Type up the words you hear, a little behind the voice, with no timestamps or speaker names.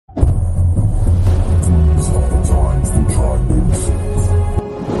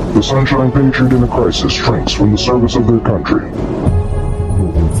The Sunshine Patriot in a crisis shrinks from the service of their country.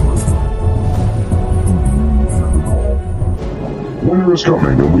 Winter is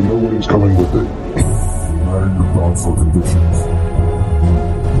coming, and we know what is coming with it. No matter your thoughts or convictions,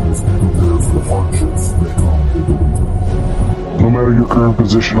 just be prepared for the hardships that come with the winter. No matter your current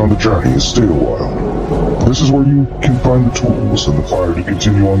position on the journey, stay a while. This is where you can find the tools and the fire to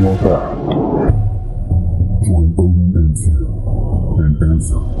continue on your path. Join Odin and Tyr and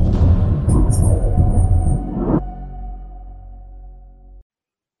answer Winter's Call.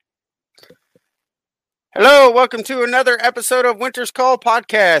 Hello, welcome to another episode of Winter's Call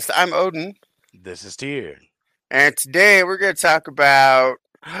podcast. I'm Odin. This is Tyr. And today we're going to talk about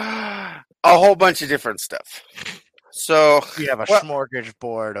a whole bunch of different stuff. So We have a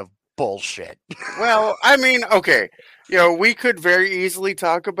smorgasbord of bullshit. Well, I mean, okay. We could very easily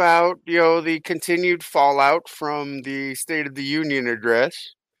talk about, the continued fallout from the State of the Union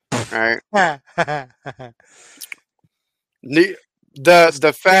address, right? The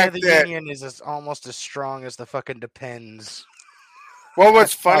fact the that Union is almost as strong as the fucking Depends. well,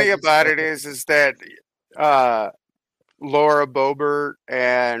 what's funny about it is that Laura Boebert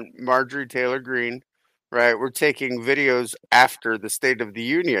and Marjorie Taylor Greene, right, were taking videos after the State of the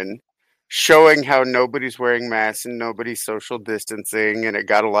Union showing how nobody's wearing masks and nobody's social distancing, and it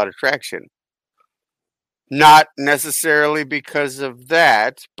got a lot of traction. Not necessarily because of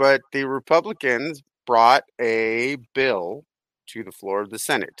that, but the Republicans brought a bill to the floor of the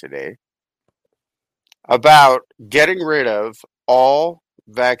Senate today about getting rid of all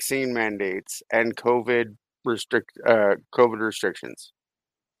vaccine mandates and COVID restrictions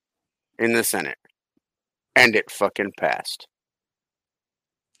in the Senate. And it fucking passed.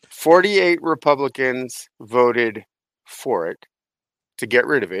 48 Republicans voted for it to get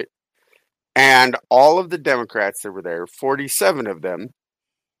rid of it. And all of the Democrats that were there, 47 of them,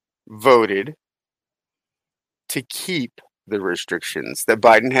 voted to keep the restrictions that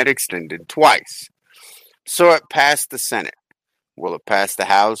Biden had extended twice. So it passed the Senate. Will it pass the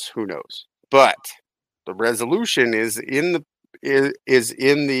House? Who knows? But the resolution is in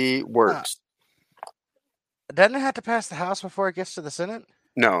the works. Doesn't it have to pass the House before it gets to the Senate?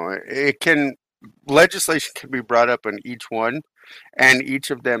 No, legislation can be brought up on each one, and each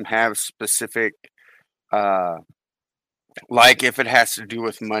of them have specific, like if it has to do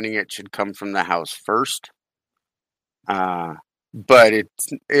with money, it should come from the House first. But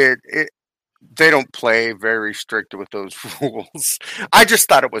they don't play very strict with those rules. I just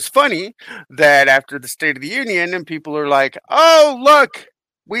thought it was funny that after the State of the Union, and people are like, "Oh, look,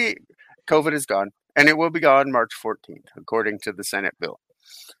 COVID is gone, and it will be gone March 14th, according to the Senate bill."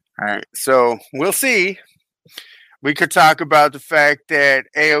 All right, so we'll see. We could talk about the fact that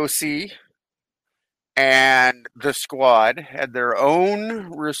AOC and the Squad had their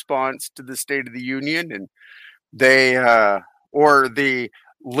own response to the State of the Union, and they, or the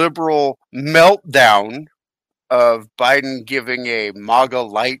liberal meltdown of Biden giving a MAGA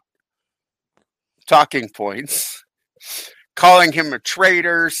light talking points, calling him a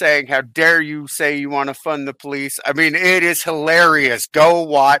traitor, saying, "How dare you say you want to fund the police?" I mean, it is hilarious. Go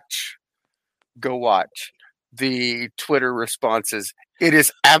watch the Twitter responses. It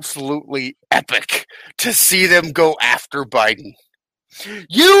is absolutely epic to see them go after Biden.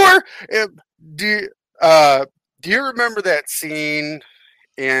 Do you remember that scene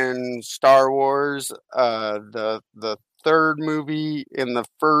in Star Wars, the third movie in the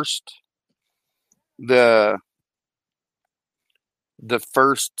first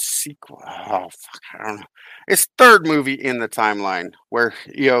sequel? Oh fuck, I don't know. It's third movie in the timeline where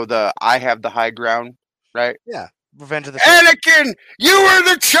I have the high ground, right? Yeah, Revenge of the Sith. Anakin, you were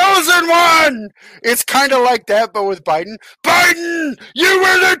the chosen one! It's kind of like that, but with Biden. Biden, you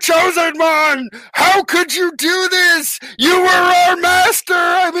were the chosen one! How could you do this? You were our master!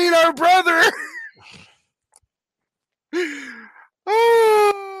 I mean, our brother!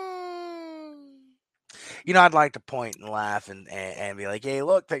 I'd like to point and laugh and be like, "Hey,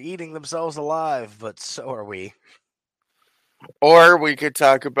 look, they're eating themselves alive," but so are we. Or we could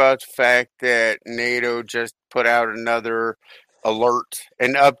talk about the fact that NATO just put out another alert,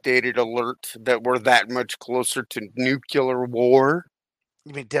 an updated alert, that we're that much closer to nuclear war.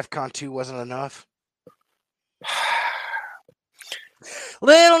 You mean DEFCON 2 wasn't enough?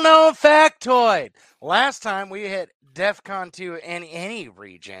 Little known factoid. Last time we hit DEFCON 2 in any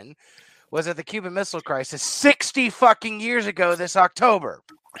region was at the Cuban Missile Crisis 60 fucking years ago this October.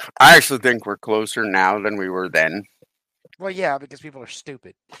 I actually think we're closer now than we were then. Well, yeah, because people are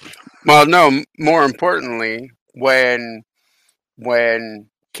stupid. Well, no, more importantly, when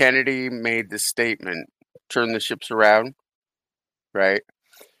Kennedy made the statement, turn the ships around, right?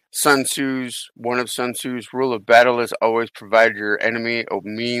 One of Sun Tzu's rule of battle is always provide your enemy a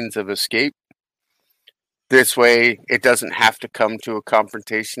means of escape. This way, it doesn't have to come to a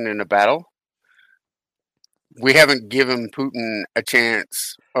confrontation in a battle. We haven't given Putin a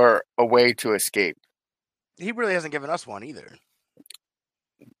chance or a way to escape. He really hasn't given us one either.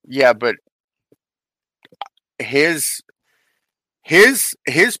 Yeah, but his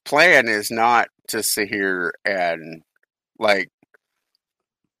plan is not to sit here and, like,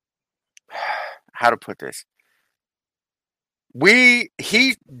 how to put this?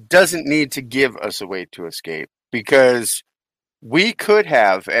 He doesn't need to give us a way to escape, because we could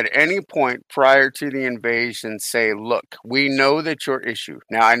have at any point prior to the invasion say, look, we know that your issue.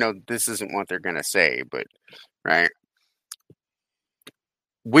 Now, I know this isn't what they're going to say, but right.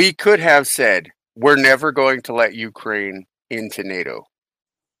 We could have said, we're never going to let Ukraine into NATO.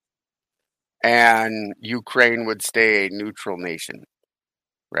 And Ukraine would stay a neutral nation,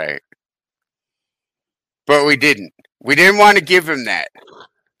 right? But we didn't. We didn't want to give him that.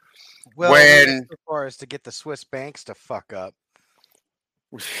 Well, as far as to get the Swiss banks to fuck up.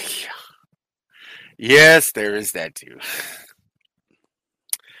 Yes, there is that too.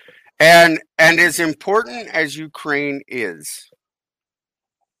 And as important as Ukraine is,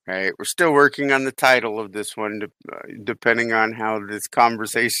 right? We're still working on the title of this one, depending on how this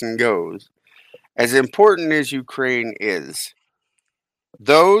conversation goes. As important as Ukraine is,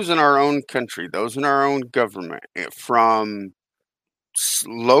 those in our own country, those in our own government, from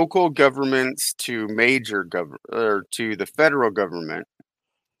local governments to major government or to the federal government,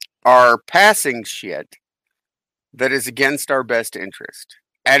 are passing shit that is against our best interest.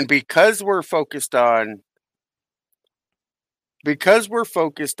 And because we're focused on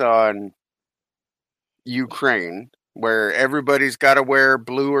Ukraine, where everybody's got to wear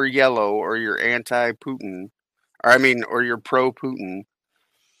blue or yellow, or you're anti-Putin, or you're pro-Putin,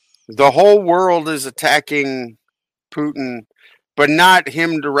 the whole world is attacking Putin, but not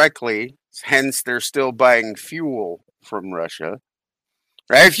him directly. Hence, they're still buying fuel from Russia.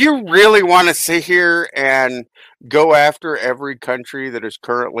 Right? If you really want to sit here and go after every country that is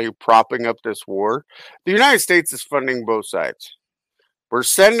currently propping up this war, the United States is funding both sides. We're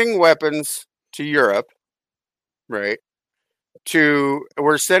sending weapons to Europe, right?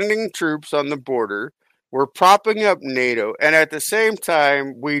 We're sending troops on the border. We're propping up NATO, and at the same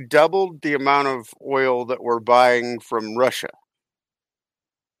time, we doubled the amount of oil that we're buying from Russia.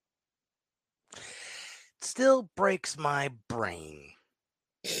 It still breaks my brain.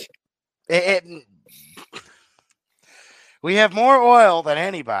 We have more oil than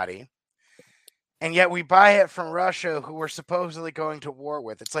anybody, and yet we buy it from Russia, who we're supposedly going to war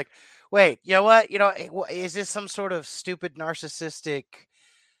with. It's like, wait, you know what? Is this some sort of stupid narcissistic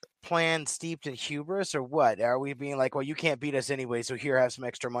plan steeped in hubris, or what? Are we being like, well, you can't beat us anyway, so here, have some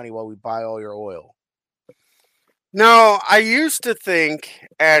extra money while we buy all your oil? No, I used to think,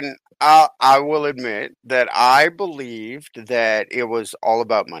 and I will admit that I believed that it was all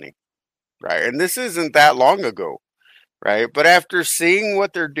about money, right? And this isn't that long ago, right? But after seeing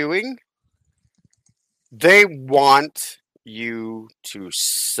what they're doing, they want you to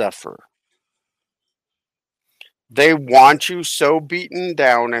suffer. They want you so beaten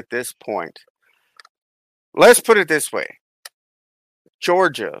down at this point. Let's put it this way.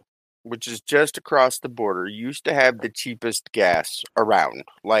 Georgia, which is just across the border, used to have the cheapest gas around.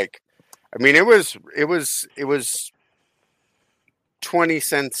 It was 20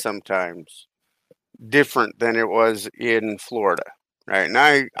 cents sometimes, different than it was in Florida. Right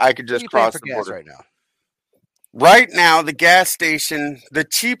now, I could just cross the border right now. Right now, the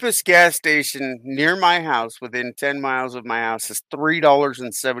cheapest gas station near my house, within 10 miles of my house, is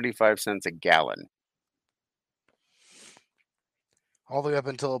 $3.75 a gallon. All the way up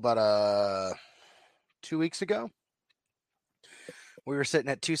until about 2 weeks ago, we were sitting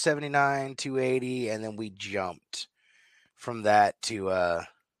at $2.79, $2.80, and then we jumped from that to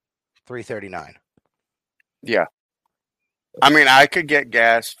 $3.39. Yeah. I could get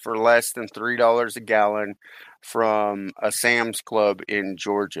gas for less than $3 a gallon from a Sam's Club in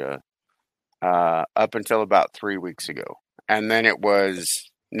Georgia up until about 3 weeks ago. And then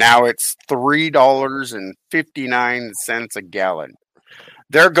now it's $3.59 a gallon.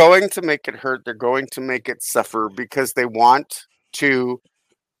 They're going to make it hurt. They're going to make it suffer, because they want to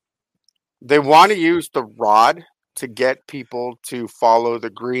use the rod to get people to follow the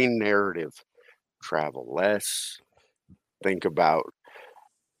green narrative. Travel less. Think about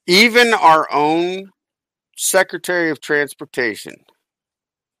even our own Secretary of Transportation,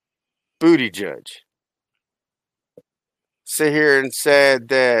 Buttigieg, sit here and said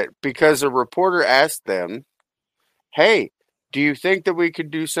that because a reporter asked them, hey, Do you think that we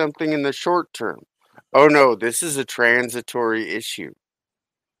could do something in the short term? Oh no, this is a transitory issue.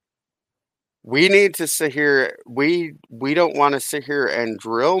 We need to sit here. We don't want to sit here and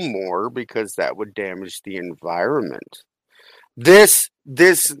drill more because that would damage the environment. This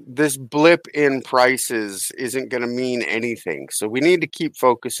blip in prices isn't going to mean anything. So we need to keep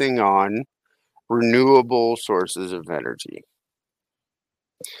focusing on renewable sources of energy.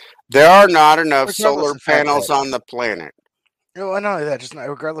 There are not enough Regardless solar of the fact panels that- on the planet. No, not only that, just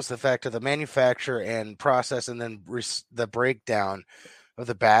regardless of the fact of the manufacture and process, and then the breakdown of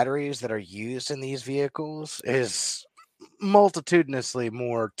the batteries that are used in these vehicles is multitudinously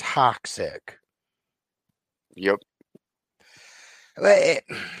more toxic. Yep. It-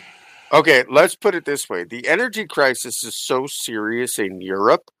 Okay, let's put it this way. The energy crisis is so serious in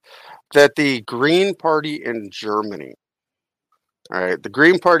Europe that the Green Party in Germany, all right, the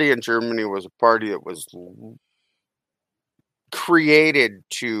Green Party in Germany was a party that was created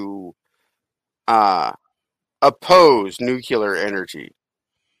to oppose nuclear energy.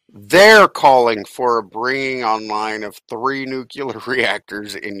 They're calling for a bringing online of 3 nuclear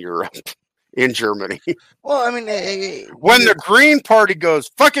reactors in Europe, in Germany. well, I mean, When the Green Party goes,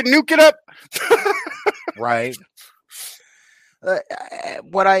 fucking nuke it up. right.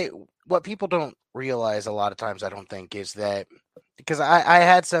 What people don't realize a lot of times, I don't think, is that because I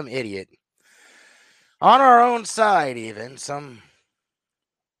had some idiot on our own side, even some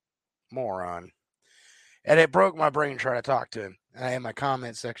moron, and it broke my brain trying to talk to him. I had my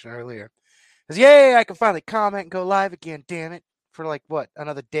comment section earlier. Because yay, I can finally comment and go live again. Damn it! For like what,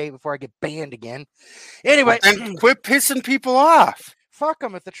 another day before I get banned again. Anyway, And quit pissing people off. fuck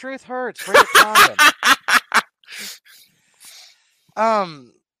them. If the truth hurts, bring a condom.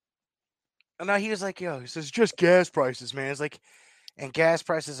 And now he was like, he says just gas prices, man. It's like, and gas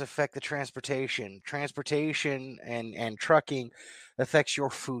prices affect the transportation and trucking affects your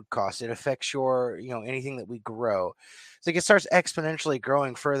food costs. It affects your, anything that we grow. It's like it starts exponentially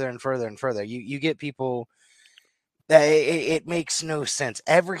growing further and further and further. You get people that it makes no sense.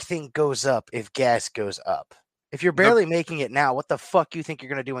 Everything goes up if gas goes up. If you're barely making it now, what the fuck you think you're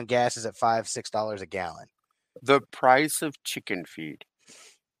going to do when gas is at $5-6 a gallon? The price of chicken feed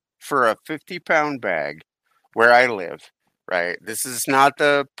for a 50-pound bag where I live, right? This is not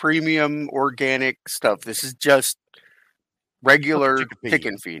the premium organic stuff. This is just regular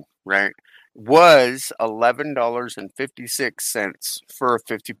chicken feed, right? Was $11.56 for a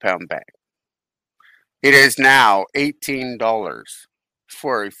 50-pound bag. It is now $18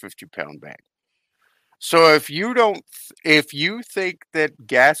 for a 50-pound bag. So if you think that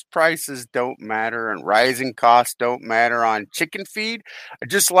gas prices don't matter and rising costs don't matter on chicken feed,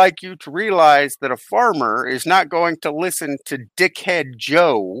 I'd just like you to realize that a farmer is not going to listen to dickhead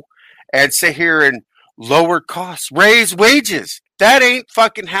Joe and sit here and lower costs, raise wages. That ain't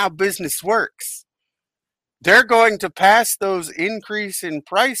fucking how business works. They're going to pass those increase in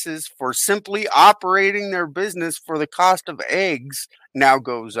prices for simply operating their business, for the cost of eggs now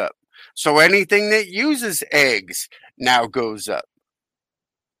goes up. So anything that uses eggs now goes up.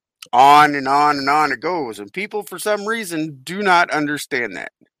 On and on and on it goes. And people, for some reason, do not understand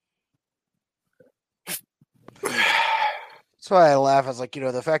that. That's why I laugh. I was like,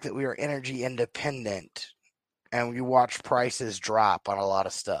 the fact that we are energy independent and we watch prices drop on a lot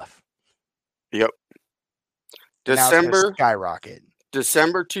of stuff. Yep. Skyrocket.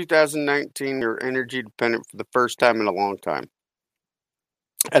 December 2019, we were energy dependent for the first time in a long time.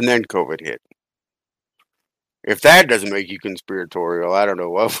 And then COVID hit. If that doesn't make you conspiratorial, I don't know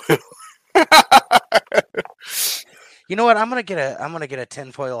what will. You know what? I'm gonna get a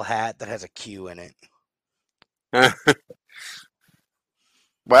tinfoil hat that has a Q in it.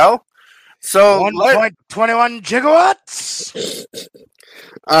 Well, so 1.21 gigawatts.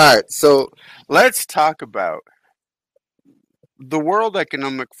 All right, so let's talk about the World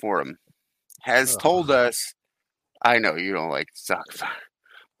Economic Forum has told us. I know you don't like to talk about it.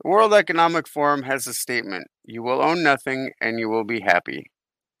 The World Economic Forum has a statement: you will own nothing and you will be happy.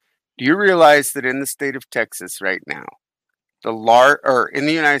 Do you realize that in the state of Texas right now, in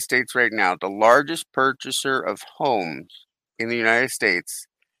the United States right now, the largest purchaser of homes in the United States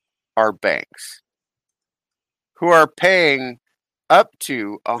are banks, who are paying up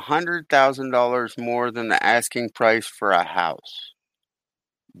to $100,000 more than the asking price for a house.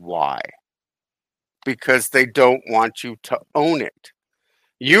 Why? Because they don't want you to own it.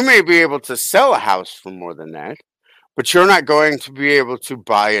 You may be able to sell a house for more than that, but you're not going to be able to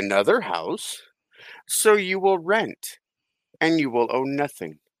buy another house, so you will rent, and you will own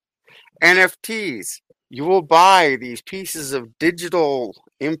nothing. NFTs, you will buy these pieces of digital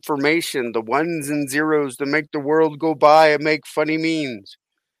information, the ones and zeros that make the world go by and make funny memes.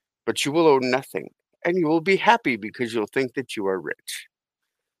 But you will own nothing, and you will be happy because you'll think that you are rich.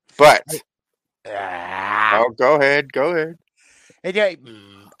 But Ah. go ahead. And yeah,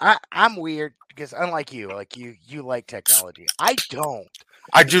 I'm weird because unlike you, like you like technology. I don't.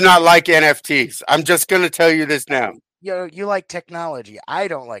 I do not like NFTs. I'm just going to tell you this now. You like technology. I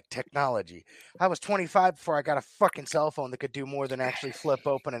don't like technology. I was 25 before I got a fucking cell phone that could do more than actually flip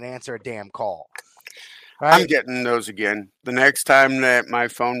open and answer a damn call. Right? I'm getting those again. The next time that my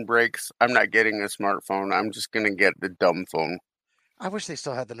phone breaks, I'm not getting a smartphone. I'm just going to get the dumb phone. I wish they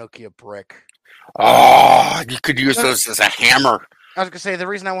still had the Nokia brick. Oh, you could use those as a hammer. I was going to say, the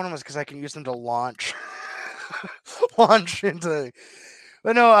reason I want them was because I can use them to launch into...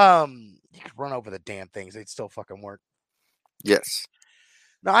 But no, you could run over the damn things. They'd still fucking work. Yes.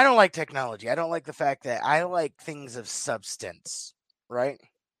 No, I don't like technology. I don't like the fact that I like things of substance, right?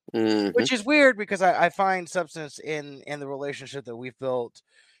 Mm-hmm. Which is weird because I find substance in the relationship that we've built.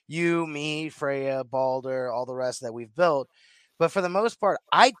 You, me, Freya, Balder, all the rest that we've built. But for the most part,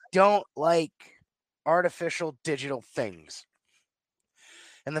 I don't like artificial digital things.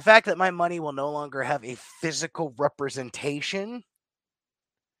 And the fact that my money will no longer have a physical representation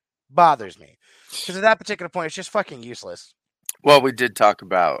bothers me. Because at that particular point, it's just fucking useless. Well, we did talk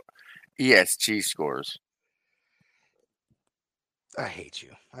about ESG scores. I hate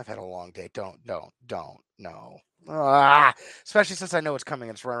you. I've had a long day. Don't, no. Especially since I know it's coming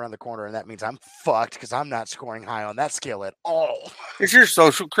and it's right around the corner, and that means I'm fucked because I'm not scoring high on that skill at all. It's your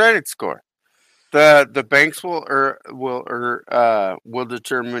social credit score. The banks will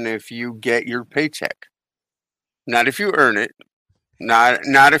determine if you get your paycheck, not if you earn it,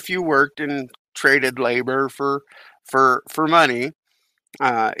 not if you worked and traded labor for money.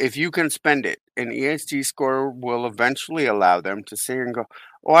 If you can spend it, an ESG score will eventually allow them to sit here and go,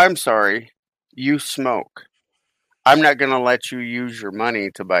 "Oh, I'm sorry, you smoke. I'm not going to let you use your money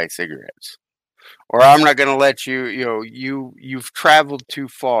to buy cigarettes, or I'm not going to let you. You've traveled too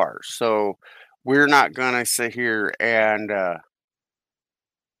far, so we're not going to sit here and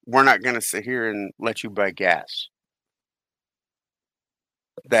let you buy gas."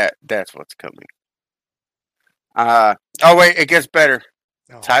 That's what's coming. Oh wait, it gets better.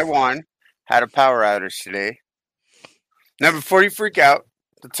 Oh, Taiwan had a power outage today. Now, before you freak out,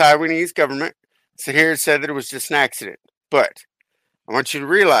 the Taiwanese government said that it was just an accident. But I want you to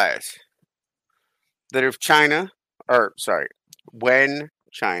realize that when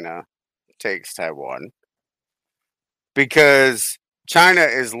China takes Taiwan, because China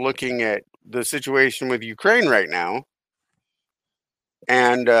is looking at the situation with Ukraine right now,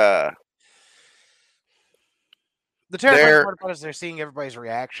 and the terrifying part about it is they're seeing everybody's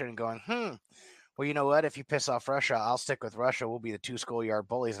reaction and going, well, you know what? If you piss off Russia, I'll stick with Russia. We'll be the two schoolyard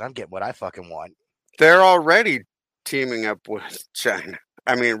bullies, and I'm getting what I fucking want. They're already teaming up with China.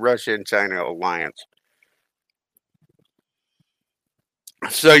 I mean, Russia and China alliance.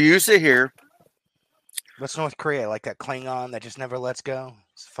 So you sit here. What's North Korea? Like that Klingon that just never lets go?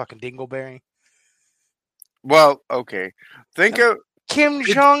 It's fucking Dingleberry. Well, okay. Think of Kim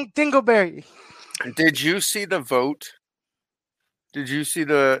Jong Dingleberry. Did you see the vote? Did you see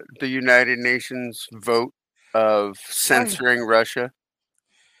the United Nations vote of censoring Russia?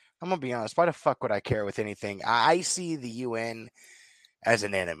 I'm going to be honest. Why the fuck would I care with anything? I see the UN as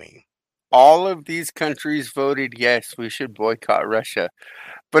an enemy. All of these countries voted yes, we should boycott Russia.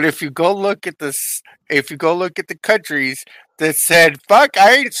 But if you go look at the countries that said, fuck,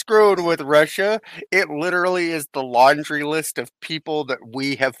 I ain't screwing with Russia, it literally is the laundry list of people that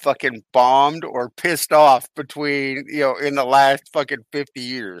we have fucking bombed or pissed off between, in the last fucking 50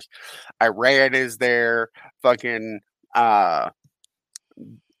 years. Iran is there, fucking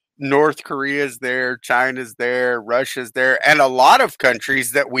North Korea's there, China's there, Russia's there, and a lot of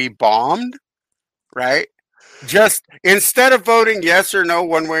countries that we bombed, right? Just instead of voting yes or no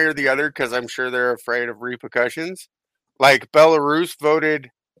one way or the other, because I'm sure they're afraid of repercussions, like Belarus voted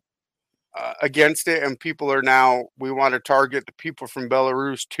against it, and people are now, we want to target the people from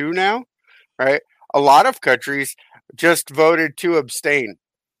Belarus too now, right? A lot of countries just voted to abstain.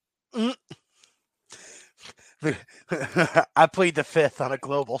 I plead the fifth on a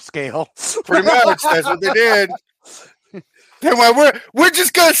global scale. Pretty much, that's what they did. We're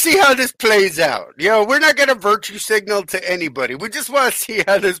just gonna see how this plays out. We're not gonna virtue signal to anybody. We just want to see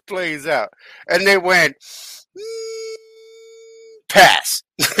how this plays out. And they went pass.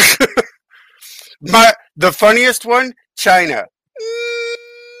 The funniest one, China.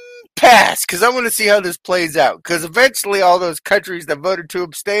 Pass, because I want to see how this plays out. Because eventually, all those countries that voted to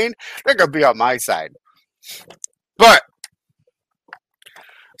abstain, they're gonna be on my side. But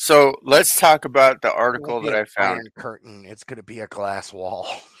So let's talk about the It article won't be that an I found. Iron curtain. It's going to be a glass wall.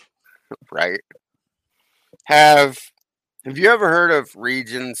 Right? Have you ever heard of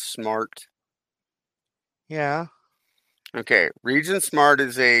Region Smart? Yeah. Okay, Region Smart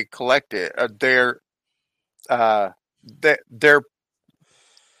is a collective. They're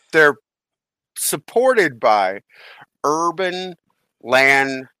supported by urban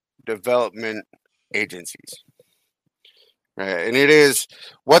land development agencies. Right, and it is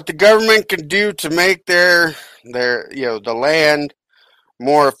what the government can do to make their the land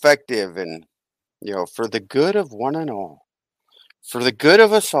more effective and for the good of one and all, for the good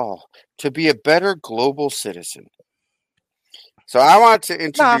of us all, to be a better global citizen. So I want to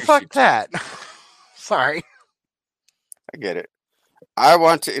introduce Nah, you fuck to, that. Sorry. I get it. I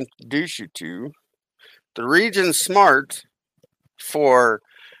want to introduce you to the Region Smart for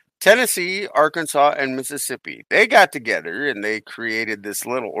Tennessee, Arkansas, and Mississippi. They got together and they created this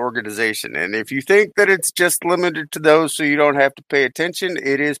little organization. And if you think that it's just limited to those so you don't have to pay attention,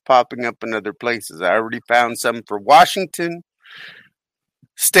 it is popping up in other places. I already found some for Washington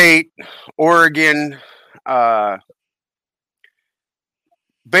State, Oregon.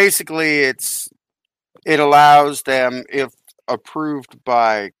 Basically, it allows them, if approved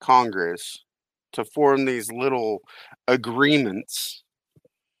by Congress, to form these little agreements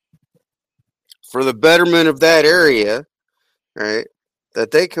for the betterment of that area, right?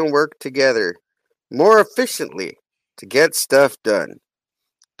 That they can work together more efficiently to get stuff done.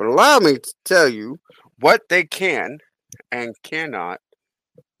 But allow me to tell you what they can and cannot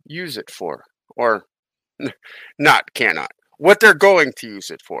use it for, or not cannot, what they're going to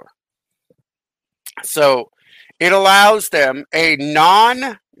use it for. So it allows them a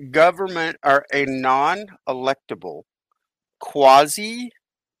non-government or a non-electable, quasi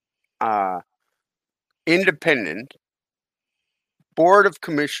independent board of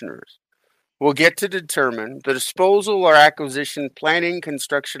commissioners will get to determine the disposal or acquisition, planning,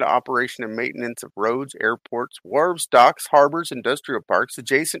 construction, operation, and maintenance of roads, airports, wharves, docks, harbors, industrial parks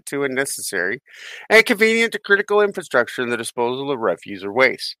adjacent to and necessary and convenient to critical infrastructure and the disposal of refuse or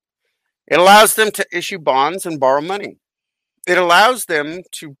waste. It allows them to issue bonds and borrow money. It allows them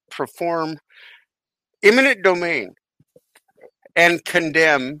to perform eminent domain and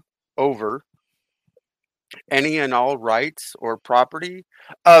condemn over any and all rights or property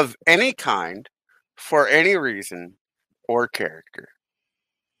of any kind for any reason or character.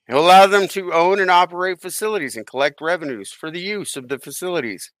 It will allow them to own and operate facilities and collect revenues for the use of the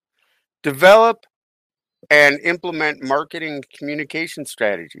facilities, develop and implement marketing and communication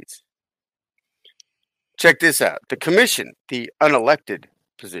strategies. Check this out. The commission, the unelected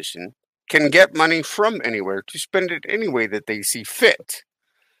position, can get money from anywhere to spend it any way that they see fit.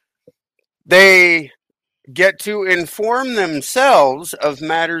 They get to inform themselves of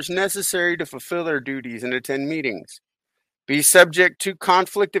matters necessary to fulfill their duties and attend meetings. Be subject to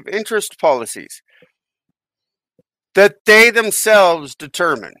conflict of interest policies that they themselves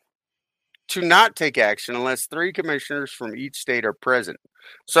determine. To not take action unless 3 commissioners from each state are present.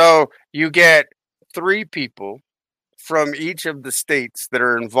 So you get 3 people from each of the states that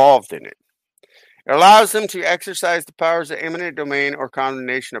are involved in it. It allows them to exercise the powers of eminent domain or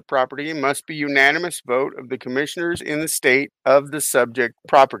condemnation of property and must be unanimous vote of the commissioners in the state of the subject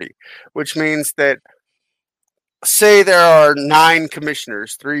property, which means that, say there are 9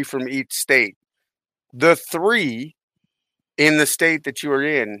 commissioners, 3 from each state. The 3 in the state that you are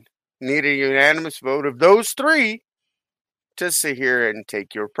in need a unanimous vote of those 3 to sit here and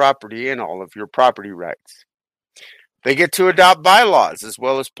take your property and all of your property rights. They get to adopt bylaws as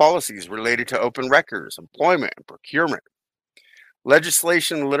well as policies related to open records, employment, and procurement.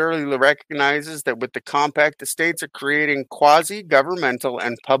 Legislation literally recognizes that with the compact, the states are creating quasi-governmental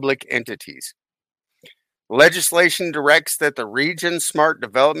and public entities. Legislation directs that the Region Smart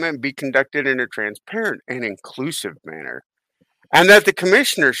development be conducted in a transparent and inclusive manner, and that the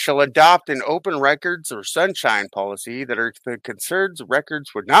commissioners shall adopt an open records or sunshine policy that are the concerned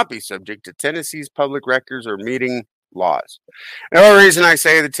records would not be subject to Tennessee's public records or meeting laws. The only reason I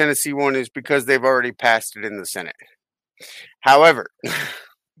say the Tennessee one is because they've already passed it in the Senate. However,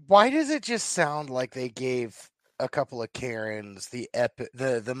 why does it just sound like they gave a couple of Karens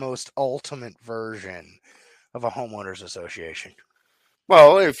the most ultimate version of a homeowners association?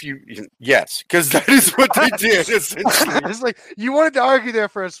 Well, yes, because that is what they did, essentially. It's like, you wanted to argue there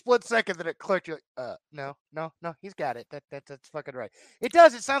for a split second, then it clicked. You're like, no, he's got it. That's fucking right. It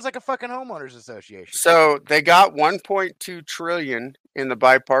does. It sounds like a fucking homeowners association. So they got $1.2 trillion in the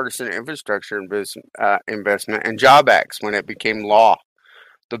bipartisan infrastructure investment and job acts when it became law.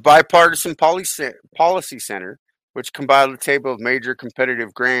 The Bipartisan Policy Center which compiled a table of major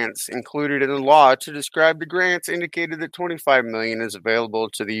competitive grants included in the law to describe the grants, indicated that $25 million is available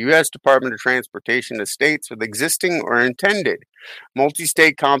to the U.S. Department of Transportation to states with existing or intended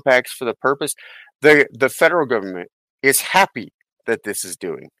multi-state compacts for the purpose. The federal government is happy that this is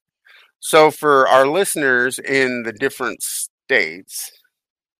doing. So for our listeners in the different states,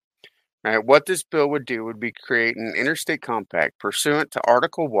 right, what this bill would do would be create an interstate compact pursuant to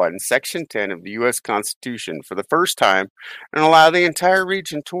Article 1, Section 10 of the U.S. Constitution for the first time and allow the entire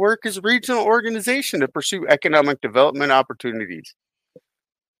region to work as a regional organization to pursue economic development opportunities.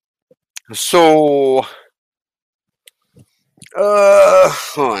 So, hold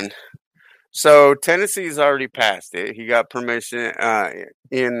on. So Tennessee's already passed it. He got permission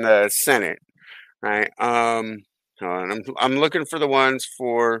in the Senate, right? Hold on. I'm looking for the ones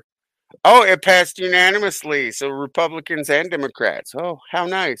for. Oh, it passed unanimously. So Republicans and Democrats. Oh, how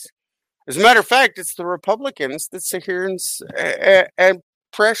nice! As a matter of fact, it's the Republicans that sit here and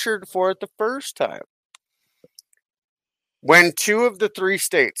pressured for it the first time. When 2 of the 3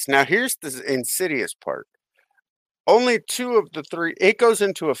 states. Now here's the insidious part. Only 2 of the 3, it goes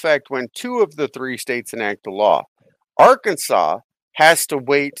into effect when 2 of the 3 states enact the law. Arkansas has to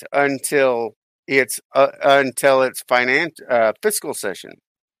wait until its fiscal session.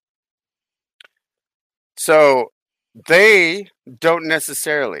 So they don't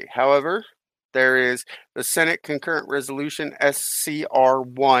necessarily. However, there is the Senate Concurrent Resolution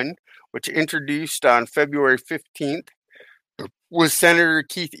SCR1, which introduced on February 15th with Senator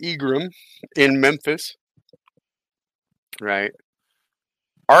Keith Ingram in Memphis. Right.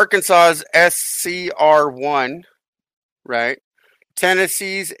 Arkansas's SCR1, right?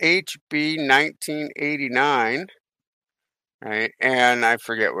 Tennessee's HB 1989, right? And I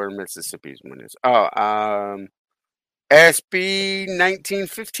forget where Mississippi's one is. SB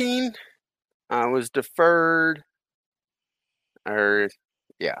 1915 was deferred.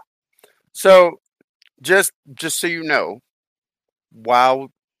 Yeah. So just so you know,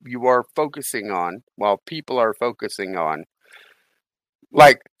 while people are focusing on,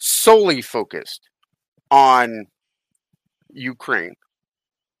 like solely focused on Ukraine,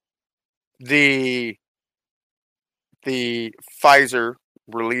 the Pfizer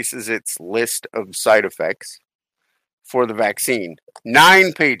releases its list of side effects for the vaccine.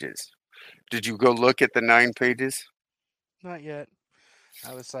 9 pages. Did you go look at the 9 pages? Not yet.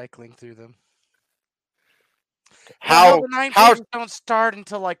 I was cycling through them. How the 9 pages don't start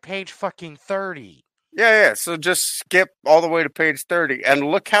until like page fucking 30. Yeah. So just skip all the way to page 30 and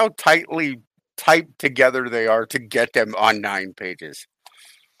look how tightly typed together they are to get them on 9 pages.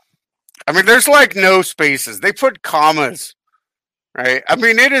 I mean, there's like no spaces. They put commas, right? I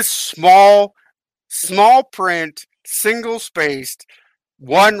mean, it is small print, single spaced,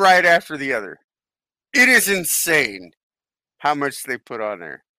 one right after the other. It is insane how much they put on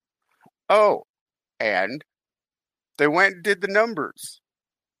there. Oh, and they went and did the numbers.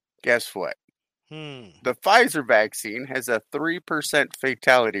 Guess what? The Pfizer vaccine has a 3%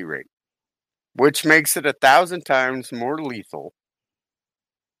 fatality rate, which makes it 1,000 times more lethal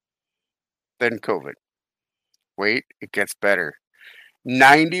than COVID. Wait, it gets better.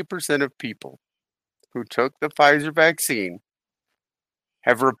 90% of people who took the Pfizer vaccine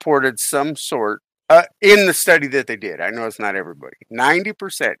have reported some sort, in the study that they did, I know it's not everybody,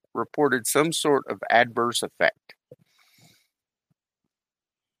 90% reported some sort of adverse effect.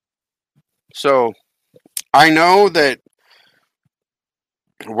 So, I know that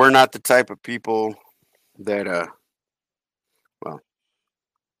we're not the type of people that,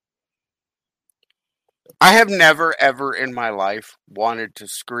 I have never, ever in my life wanted to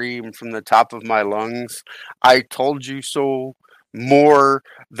scream from the top of my lungs, "I told you so," more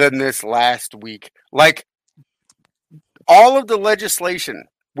than this last week. Like, all of the legislation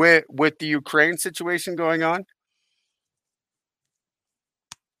with the Ukraine situation going on,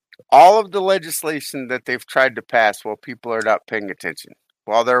 all of the legislation that they've tried to pass while people are not paying attention,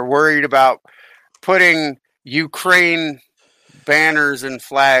 while they're worried about putting Ukraine banners and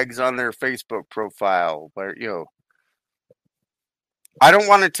flags on their Facebook profile, where, I don't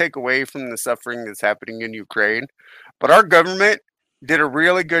want to take away from the suffering that's happening in Ukraine, but our government did a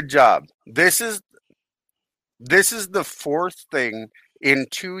really good job. This is the 4th thing in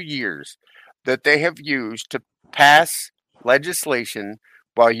 2 years that they have used to pass legislation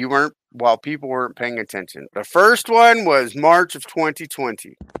while people weren't paying attention. The first one was March of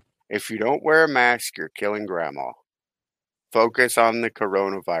 2020. If you don't wear a mask, you're killing grandma. Focus on the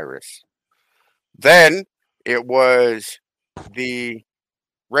coronavirus. Then it was the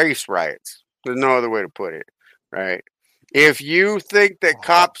race riots. There's no other way to put it, right? If you think that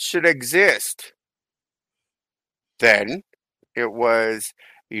cops should exist, Then it was,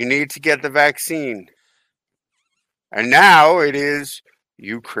 you need to get the vaccine. And now it is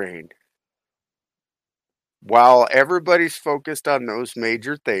Ukraine. While everybody's focused on those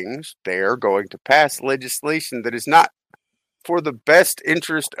major things, they are going to pass legislation that is not for the best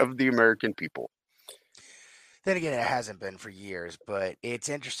interest of the American people. Then again, it hasn't been for years, but it's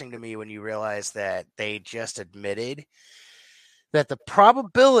interesting to me when you realize that they just admitted that the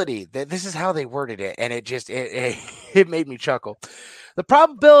probability that this is how they worded it, and it made me chuckle. The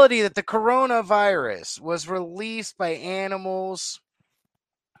probability that the coronavirus was released by animals,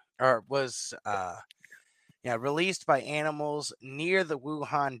 or was released by animals near the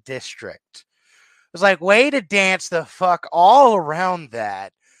Wuhan district. It was like, way to dance the fuck all around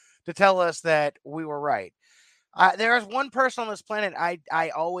that to tell us that we were right. There is one person on this planet I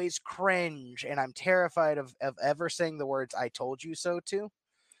always cringe, and I'm terrified of ever saying the words "I told you so" to,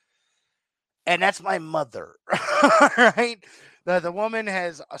 and that's my mother. Right? The woman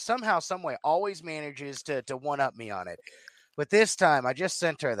has somehow, some way, always manages to one up me on it. But this time, I just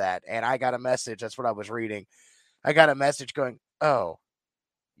sent her that, and I got a message. That's what I was reading. I got a message going, "Oh,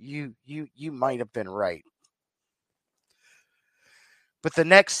 you might have been right." But the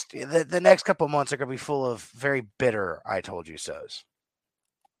next couple of months are going to be full of very bitter "I told you so's."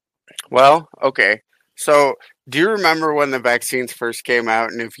 Well, okay. So, do you remember when the vaccines first came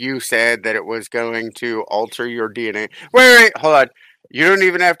out, and if you said that it was going to alter your DNA? Wait, hold on. You don't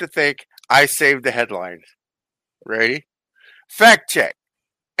even have to think. I saved the headlines. Ready? Fact check.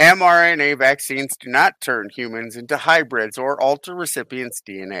 mRNA vaccines do not turn humans into hybrids or alter recipients'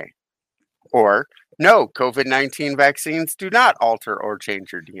 DNA. Or, no, COVID-19 vaccines do not alter or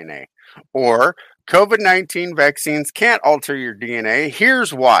change your DNA. Or, COVID-19 vaccines can't alter your DNA.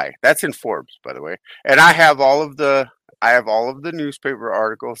 Here's why. That's in Forbes, by the way. And I have all of the newspaper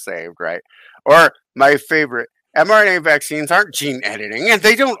articles saved, right? Or my favorite, mRNA vaccines aren't gene editing and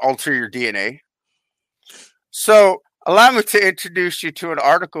they don't alter your DNA. So, allow me to introduce you to an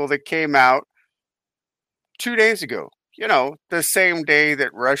article that came out 2 days ago. You know, the same day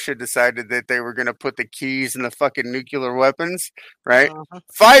that Russia decided that they were going to put the keys in the fucking nuclear weapons, right?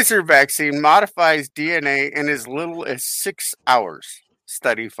 Pfizer vaccine modifies DNA in as little as 6 hours,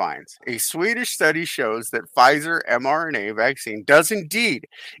 study finds. A Swedish study shows that Pfizer mRNA vaccine does indeed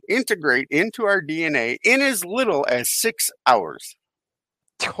integrate into our DNA in as little as 6 hours.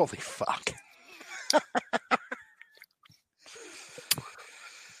 Holy fuck.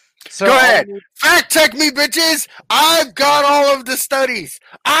 So go ahead. Fact check me, bitches. I've got all of the studies.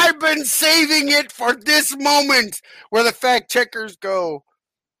 I've been saving it for this moment where the fact checkers go.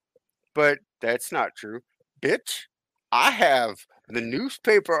 But that's not true. Bitch, I have the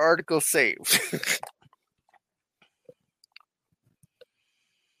newspaper article saved.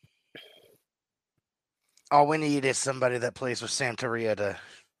 All we need is somebody that plays with Santeria to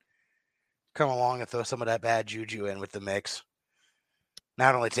come along and throw some of that bad juju in with the mix. Now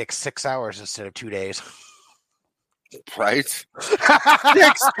it only takes 6 hours instead of 2 days. Right?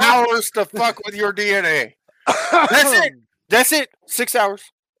 6 hours to fuck with your DNA. That's it. That's it. 6 hours.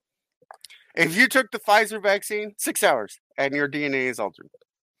 If you took the Pfizer vaccine, 6 hours, and your DNA is altered.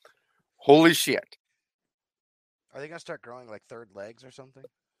 Holy shit. Are they going to start growing like third legs or something?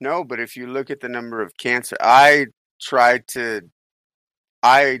 No, but if you look at the number of cancer, I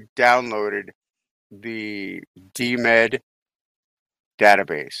downloaded the DMED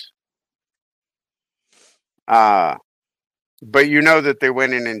database. But you know that they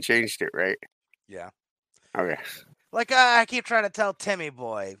went in and changed it, right? Yeah. Okay. Like I keep trying to tell Timmy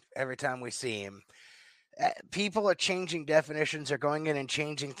boy every time we see him, people are changing definitions. They're going in and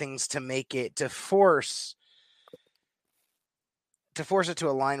changing things to make it, to force it to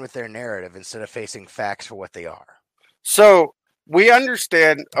align with their narrative instead of facing facts for what they are. So we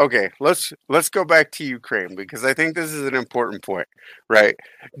understand. Okay, let's go back to Ukraine because I think this is an important point, right?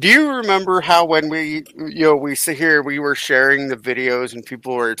 Do you remember how when we sit here, we were sharing the videos and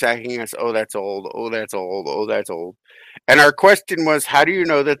people were attacking us? Oh, that's old. Oh, that's old. Oh, that's old. And our question was, how do you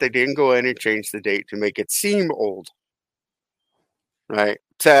know that they didn't go in and change the date to make it seem old, right?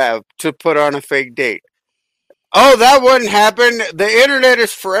 To put on a fake date. Oh, that wouldn't happen. The internet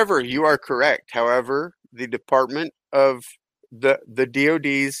is forever. You are correct. However, the Department of the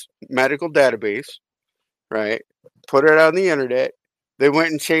DOD's medical database, right, put it on the internet. They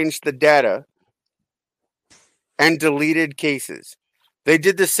went and changed the data and deleted cases. They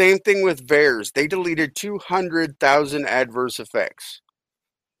did the same thing with VAERS. They deleted 200,000 adverse effects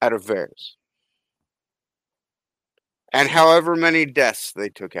out of VAERS. And however many deaths they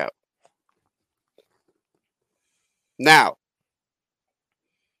took out. Now,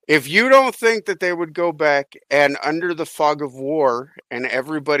 If you don't think that they would go back and under the fog of war and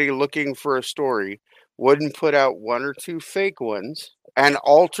everybody looking for a story wouldn't put out one or two fake ones and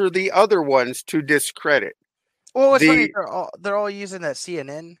alter the other ones to discredit. Well, what's funny, The they're all using that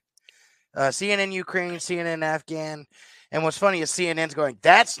CNN, CNN Ukraine, CNN Afghan, and what's funny is CNN's going,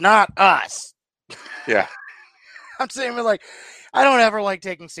 "That's not us." yeah. I'm saying, like, I don't ever like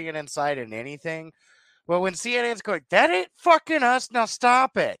taking CNN side in anything, but when CNN's going, "That ain't fucking us," now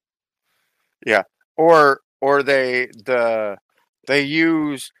stop it. Or they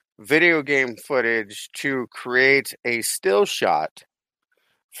use video game footage to create a still shot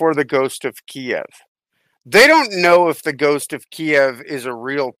for the Ghost of Kiev. They don't know if the Ghost of Kiev is a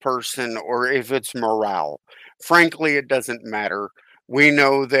real person or if it's morale. Frankly, it doesn't matter. We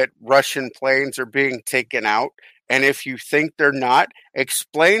know that Russian planes are being taken out, and if you think they're not,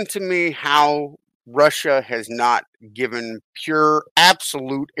 explain to me how Russia has not given pure,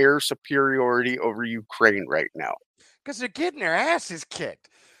 absolute air superiority over Ukraine right now. Because they're getting their asses kicked.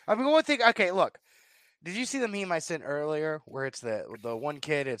 I mean, one thing. Okay, look. Did you see the meme I sent earlier, where it's the one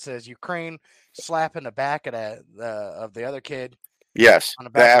kid? It says Ukraine slapping the back of the other kid. Yes, On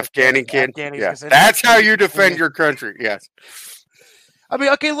the the back of Afghani kid. Afghanis, Yeah, 'cause that's how you they're- defend your country. Yes. I mean,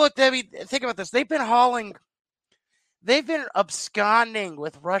 okay, look, Debbie, think about this. They've been absconding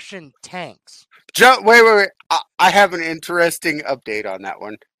with Russian tanks. Wait. I have an interesting update on that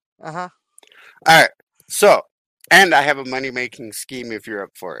one. Uh-huh. All right. So, and I have a money-making scheme if you're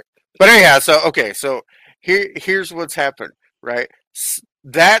up for it. But anyhow, so here's what's happened, right?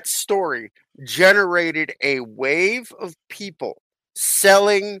 That story generated a wave of people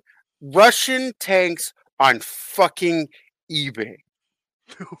selling Russian tanks on fucking eBay.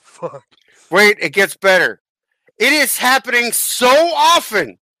 Oh, fuck. Wait, it gets better. It is happening so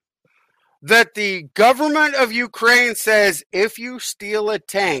often that the government of Ukraine says if you steal a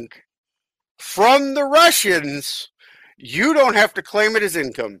tank from the Russians, you don't have to claim it as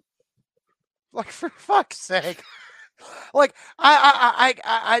income. Like, for fuck's sake. Like,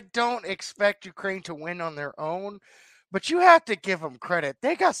 I don't expect Ukraine to win on their own, but you have to give them credit.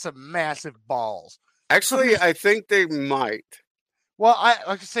 They got some massive balls. Actually, I think they might. Well, I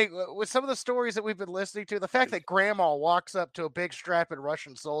like to say, with some of the stories that we've been listening to, the fact that Grandma walks up to a big strapping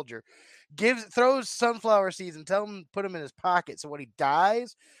Russian soldier, throws sunflower seeds and put them in his pocket, so when he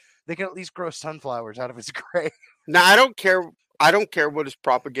dies, they can at least grow sunflowers out of his grave. Now, I don't care what is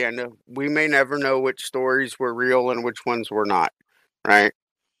propaganda. We may never know which stories were real and which ones were not, right?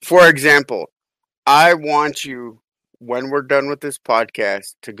 For example, I want you, when we're done with this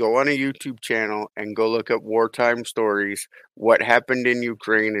podcast, to go on a YouTube channel and go look up wartime stories, what happened in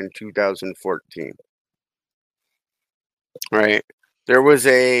Ukraine in 2014. Right? There was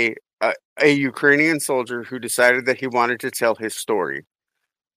a Ukrainian soldier who decided that he wanted to tell his story.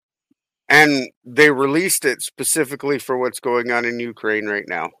 And they released it specifically for what's going on in Ukraine right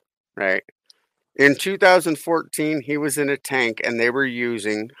now, right? In 2014, he was in a tank and they were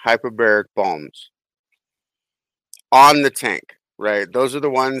using hyperbaric bombs on the tank, right? Those are the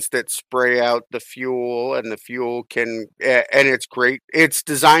ones that spray out the fuel, and the fuel and it's great. It's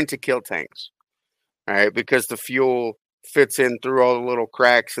designed to kill tanks, right? Because the fuel fits in through all the little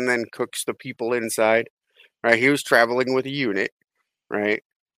cracks and then cooks the people inside, right? He was traveling with a unit, right?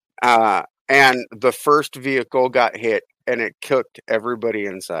 And the first vehicle got hit and it cooked everybody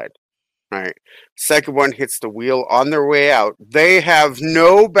inside, right? Second one hits the wheel on their way out. They have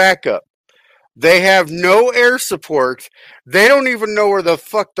no backup. They have no air support. They don't even know where the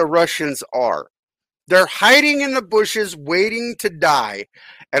fuck the Russians are. They're hiding in the bushes, waiting to die.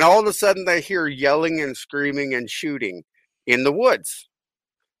 And all of a sudden they hear yelling and screaming and shooting in the woods,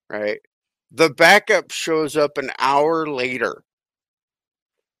 right? The backup shows up an hour later.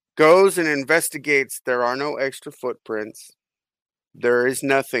 Goes and investigates. There are no extra footprints. There is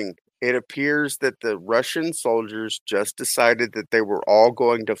nothing. It appears that the Russian soldiers just decided that they were all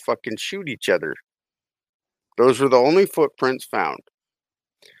going to fucking shoot each other. Those were the only footprints found.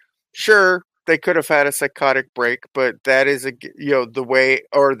 Sure, they could have had a psychotic break, but that is the way,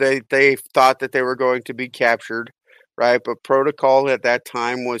 or they thought that they were going to be captured, right? But protocol at that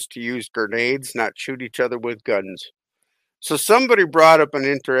time was to use grenades, not shoot each other with guns. So somebody brought up an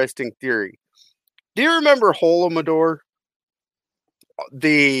interesting theory. Do you remember Holodomor?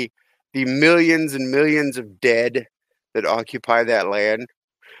 The millions and millions of dead that occupy that land?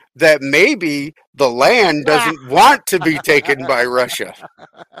 That maybe the land doesn't want to be taken by Russia.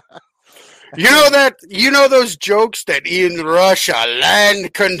 You know those jokes that in Russia,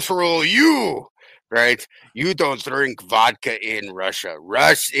 land control you, right? You don't drink vodka in Russia.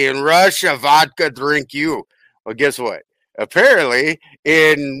 In Russia, vodka drink you. Well, guess what? apparently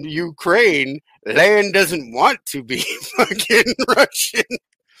in Ukraine, land doesn't want to be fucking Russian,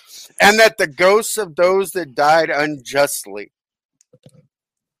 and that the ghosts of those that died unjustly,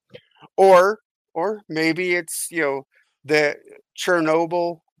 or maybe it's that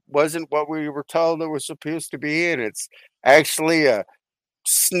Chernobyl wasn't what we were told it was supposed to be, and it's actually a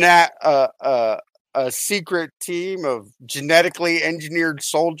secret team of genetically engineered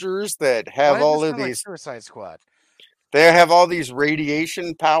soldiers that have Why all does it of sound like these. Suicide Squad? They have all these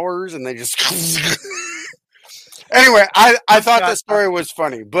radiation powers, and they just. Anyway, I thought the story was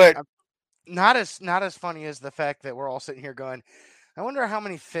funny, but not as funny as the fact that we're all sitting here going, I wonder how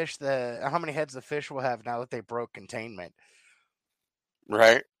many heads the fish will have now that they broke containment.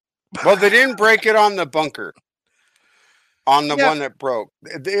 Right. Well, they didn't break it on the bunker. On the one that broke,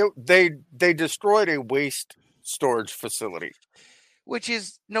 they destroyed a waste storage facility, which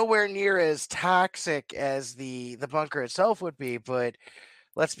is nowhere near as toxic as the bunker itself would be. But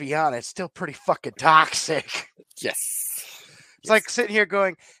let's be honest, still pretty fucking toxic. Yes. It's like sitting here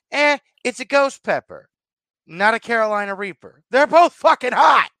going, it's a ghost pepper, not a Carolina Reaper. They're both fucking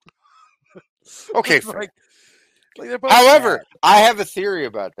hot. Okay. They're both However, bad. I have a theory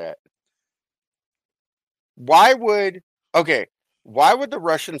about that. Why would the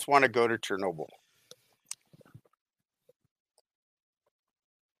Russians want to go to Chernobyl?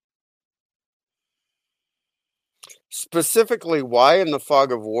 Specifically, why in the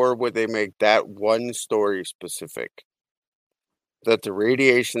fog of war would they make that one story specific? That the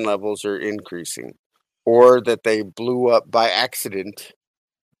radiation levels are increasing, or that they blew up by accident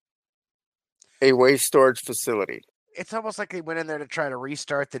a waste storage facility. It's almost like they went in there to try to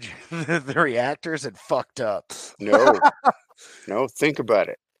restart the reactors and fucked up. No, think about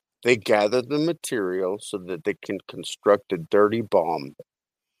it. They gathered the material so that they can construct a dirty bomb.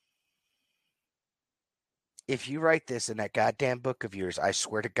 If you write this in that goddamn book of yours, I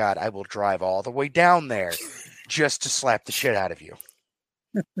swear to God, I will drive all the way down there just to slap the shit out of you.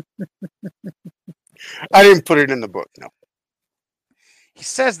 I didn't put it in the book, no. He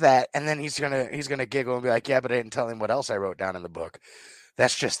says that, and then he's gonna giggle and be like, "Yeah, but I didn't tell him what else I wrote down in the book."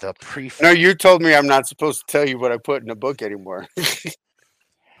 That's just a prefix. No, you told me I'm not supposed to tell you what I put in the book anymore.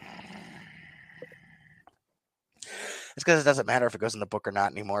 It's because it doesn't matter if it goes in the book or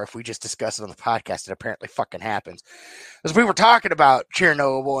not anymore. If we just discuss it on the podcast, it apparently fucking happens. Because we were talking about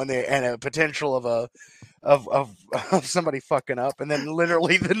Chernobyl and a potential of somebody fucking up, and then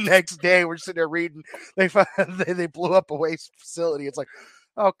literally the next day we're sitting there reading they blew up a waste facility. It's like,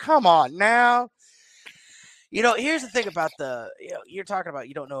 oh, come on now. Here's the thing about you're talking about,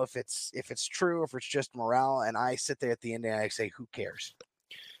 you don't know if it's true or if it's just morale, and I sit there at the end and I say, who cares?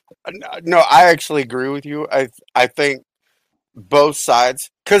 No, I actually agree with you. I think both sides,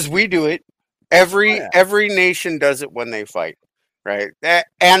 because we do it. Every nation does it when they fight, right?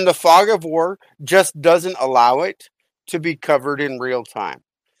 And the fog of war just doesn't allow it to be covered in real time.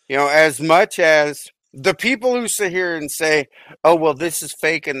 As much as the people who sit here and say, oh, well, this is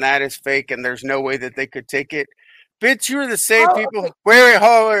fake and that is fake and there's no way that they could take it. Bitch, you're the same people. Wait,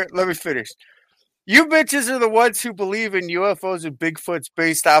 hold on, let me finish. You bitches are the ones who believe in UFOs and Bigfoots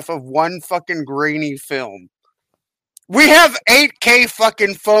based off of one fucking grainy film. We have 8K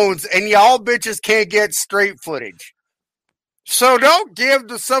fucking phones, and y'all bitches can't get straight footage. So don't give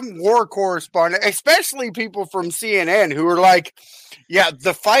to some war correspondent, especially people from CNN who are like, yeah,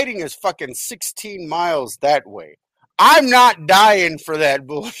 the fighting is fucking 16 miles that way. I'm not dying for that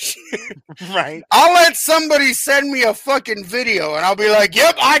bullshit. Right. I'll let somebody send me a fucking video, and I'll be like,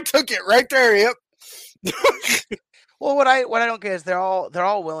 yep, I took it right there, yep. Well, what I don't get is they're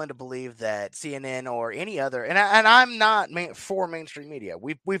all willing to believe that CNN or any other, and I'm not for mainstream media.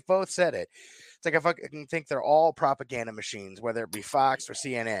 We've both said it. It's like, if I can think they're all propaganda machines, whether it be Fox or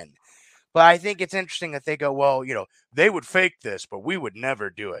CNN. But I think it's interesting that they go, well, they would fake this, but we would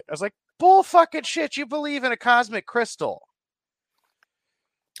never do it. I was like, bull fucking shit. You believe in a cosmic crystal?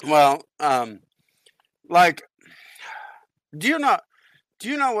 Well, like, do you know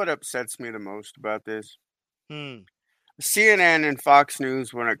what upsets me the most about this? CNN and Fox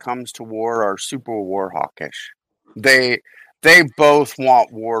News, when it comes to war, are super war hawkish. They both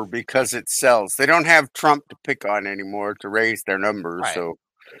want war because it sells. They don't have Trump to pick on anymore to raise their numbers, right.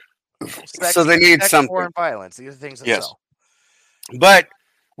 So they need something. War and violence. These are things that sell. But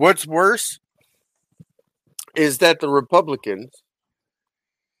what's worse is that the Republicans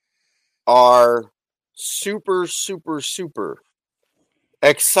are super, super, super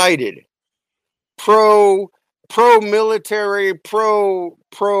excited, pro-military, pro-war,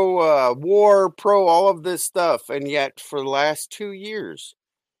 pro all of this stuff, and yet for the last 2 years,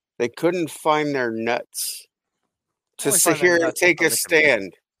 they couldn't find their nuts to Only sit find their here and nuts take a when they can-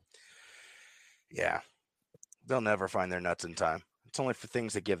 stand. Yeah. They'll never find their nuts in time. It's only for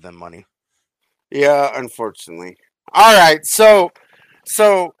things that give them money. Yeah, unfortunately. All right, so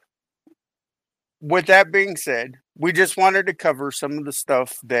with that being said, we just wanted to cover some of the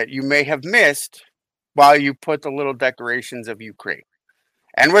stuff that you may have missed while you put the little decorations of Ukraine.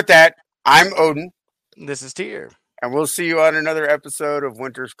 And with that, I'm Odin, This is Tier. and we'll see you on another episode of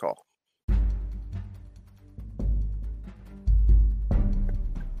Winter's Call.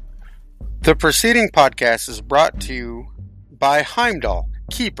 The preceding podcast is brought to you by Heimdall,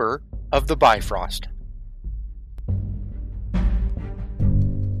 Keeper of the Bifrost.